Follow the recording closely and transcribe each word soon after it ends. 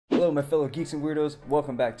Hello my fellow geeks and weirdos,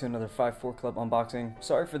 welcome back to another 5-4 Club unboxing.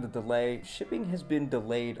 Sorry for the delay, shipping has been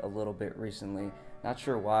delayed a little bit recently. Not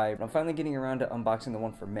sure why, but I'm finally getting around to unboxing the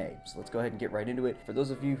one for May. So let's go ahead and get right into it. For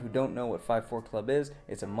those of you who don't know what 5-4 Club is,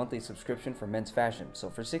 it's a monthly subscription for men's fashion.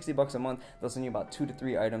 So for 60 bucks a month, they'll send you about 2 to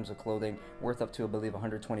 3 items of clothing worth up to, I believe,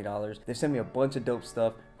 $120. They send me a bunch of dope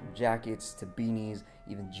stuff, from jackets to beanies,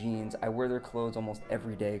 even jeans. I wear their clothes almost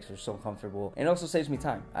every day because they're so comfortable. And it also saves me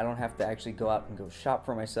time. I don't have to actually go out and go shop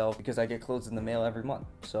for myself because I get clothes in the mail every month.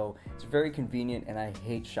 So it's very convenient and I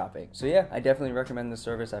hate shopping. So yeah, I definitely recommend this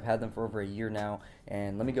service. I've had them for over a year now.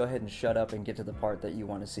 And let me go ahead and shut up and get to the part that you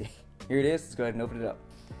want to see. Here it is. Let's go ahead and open it up.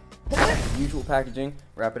 Usual packaging,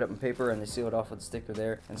 wrap it up in paper, and they seal it off with a sticker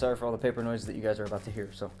there. And sorry for all the paper noises that you guys are about to hear.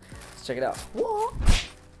 So let's check it out. Whoa.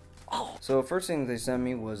 Oh. So first thing they sent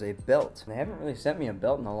me was a belt. They haven't really sent me a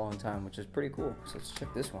belt in a long time, which is pretty cool. So let's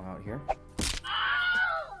check this one out here.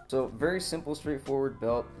 So very simple, straightforward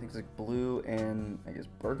belt. I think it's like blue and I guess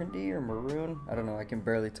burgundy or maroon. I don't know. I can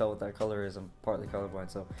barely tell what that color is. I'm partly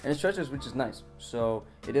colorblind. So, and it stretches, which is nice. So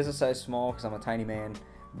it is a size small because I'm a tiny man,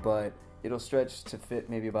 but it'll stretch to fit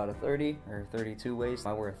maybe about a 30 or 32 waist.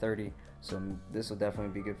 I wear a 30, so this will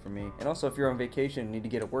definitely be good for me. And also, if you're on vacation and need to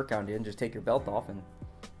get a workout in, just take your belt off and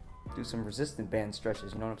do some resistant band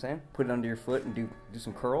stretches. You know what I'm saying? Put it under your foot and do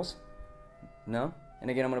some curls. No? And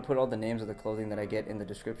again, I'm going to put all the names of the clothing that I get in the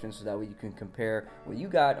description so that way you can compare what you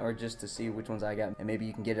got or just to see which ones I got, and maybe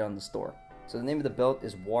you can get it on the store. So the name of the belt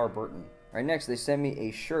is Warburton. Right next, they send me a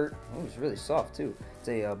shirt. Oh, it's really soft too. It's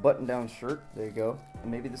a button-down shirt. There you go. And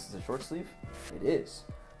maybe this is a short sleeve? It is.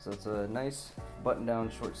 So it's a nice button-down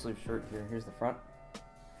short sleeve shirt here. Here's the front,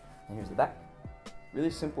 and here's the back. Really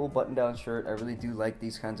simple button-down shirt. I really do like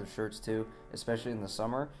these kinds of shirts too, especially in the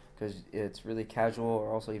summer, because it's really casual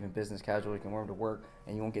or also even business casual. You can wear them to work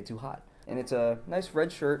and you won't get too hot. And it's a nice red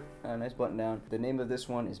shirt, a nice button-down. The name of this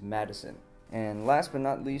one is Madison. And last but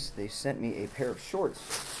not least, they sent me a pair of shorts.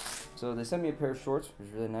 So they sent me a pair of shorts, which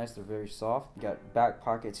is really nice. They're very soft. You got back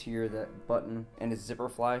pockets here that button, and it's zipper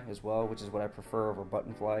fly as well, which is what I prefer over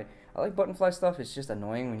button fly. I like button fly stuff. It's just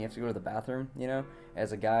annoying when you have to go to the bathroom, you know,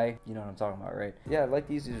 as a guy. You know what I'm talking about, right? Yeah, I like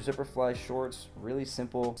these. These are zipper fly shorts, really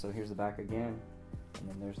simple. So here's the back again, and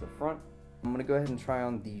then there's the front. I'm gonna go ahead and try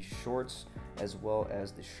on the shorts as well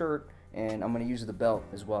as the shirt, and I'm gonna use the belt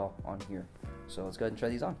as well on here. So let's go ahead and try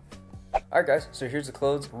these on. Alright guys, so here's the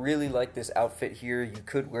clothes. Really like this outfit here. You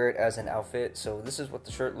could wear it as an outfit. So this is what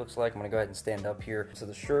the shirt looks like. I'm going to go ahead and stand up here. So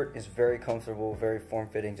the shirt is very comfortable, very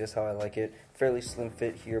form-fitting, just how I like it. Fairly slim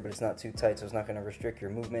fit here, but it's not too tight, so it's not going to restrict your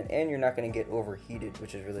movement, and you're not going to get overheated,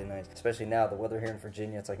 which is really nice. Especially now, the weather here in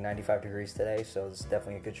Virginia, it's like 95 degrees today, so it's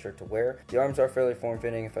definitely a good shirt to wear. The arms are fairly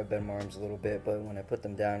form-fitting if I bend my arms a little bit, but when I put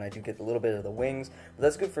them down, I do get a little bit of the wings, but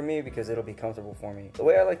that's good for me because it'll be comfortable for me. The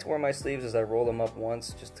way I like to wear my sleeves is I roll them up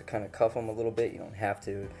once just to kind of cuff them a little bit. You don't have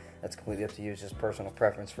to. That's completely up to you. It's just personal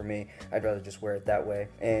preference for me. I'd rather just wear it that way.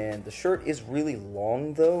 And the shirt is really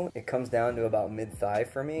long though. It comes down to about mid-thigh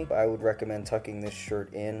for me. I would recommend tucking this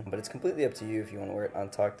shirt in, but it's completely up to you if you want to wear it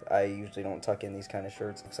untucked. I usually don't tuck in these kind of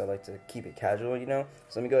shirts because I like to keep it casual, you know?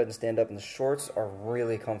 So let me go ahead and stand up, and the shorts are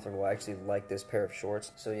really comfortable. I actually like this pair of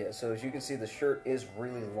shorts. So yeah, so as you can see, the shirt is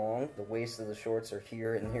really long. The waist of the shorts are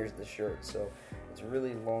here, and here's the shirt. So it's a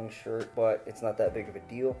really long shirt, but it's not that big of a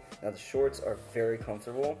deal. Now the shorts are very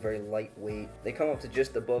comfortable, very lightweight. They come up to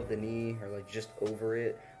just above the knee or like just over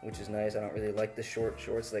it, which is nice. I don't really like the short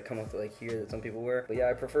shorts that come up to like here that some people wear. But yeah,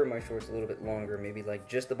 I prefer my shorts a little bit longer, maybe like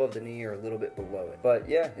just above the knee or a little bit below it. But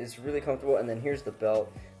yeah, it's really comfortable. And then here's the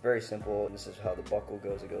belt, very simple. This is how the buckle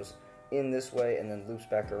goes. It goes in this way and then loops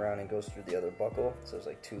back around and goes through the other buckle. So there's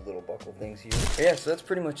like 2 little buckle things here. But yeah, so that's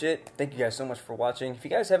pretty much it. Thank you guys so much for watching. If you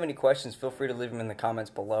guys have any questions, feel free to leave them in the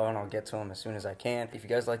comments below and I'll get to them as soon as I can. If you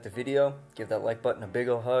guys liked the video, give that like button a big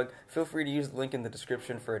ol' hug. Feel free to use the link in the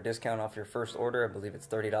description for a discount off your first order. I believe it's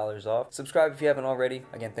 $30 off. Subscribe if you haven't already.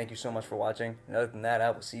 Again, thank you so much for watching. And other than that,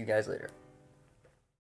 I will see you guys later.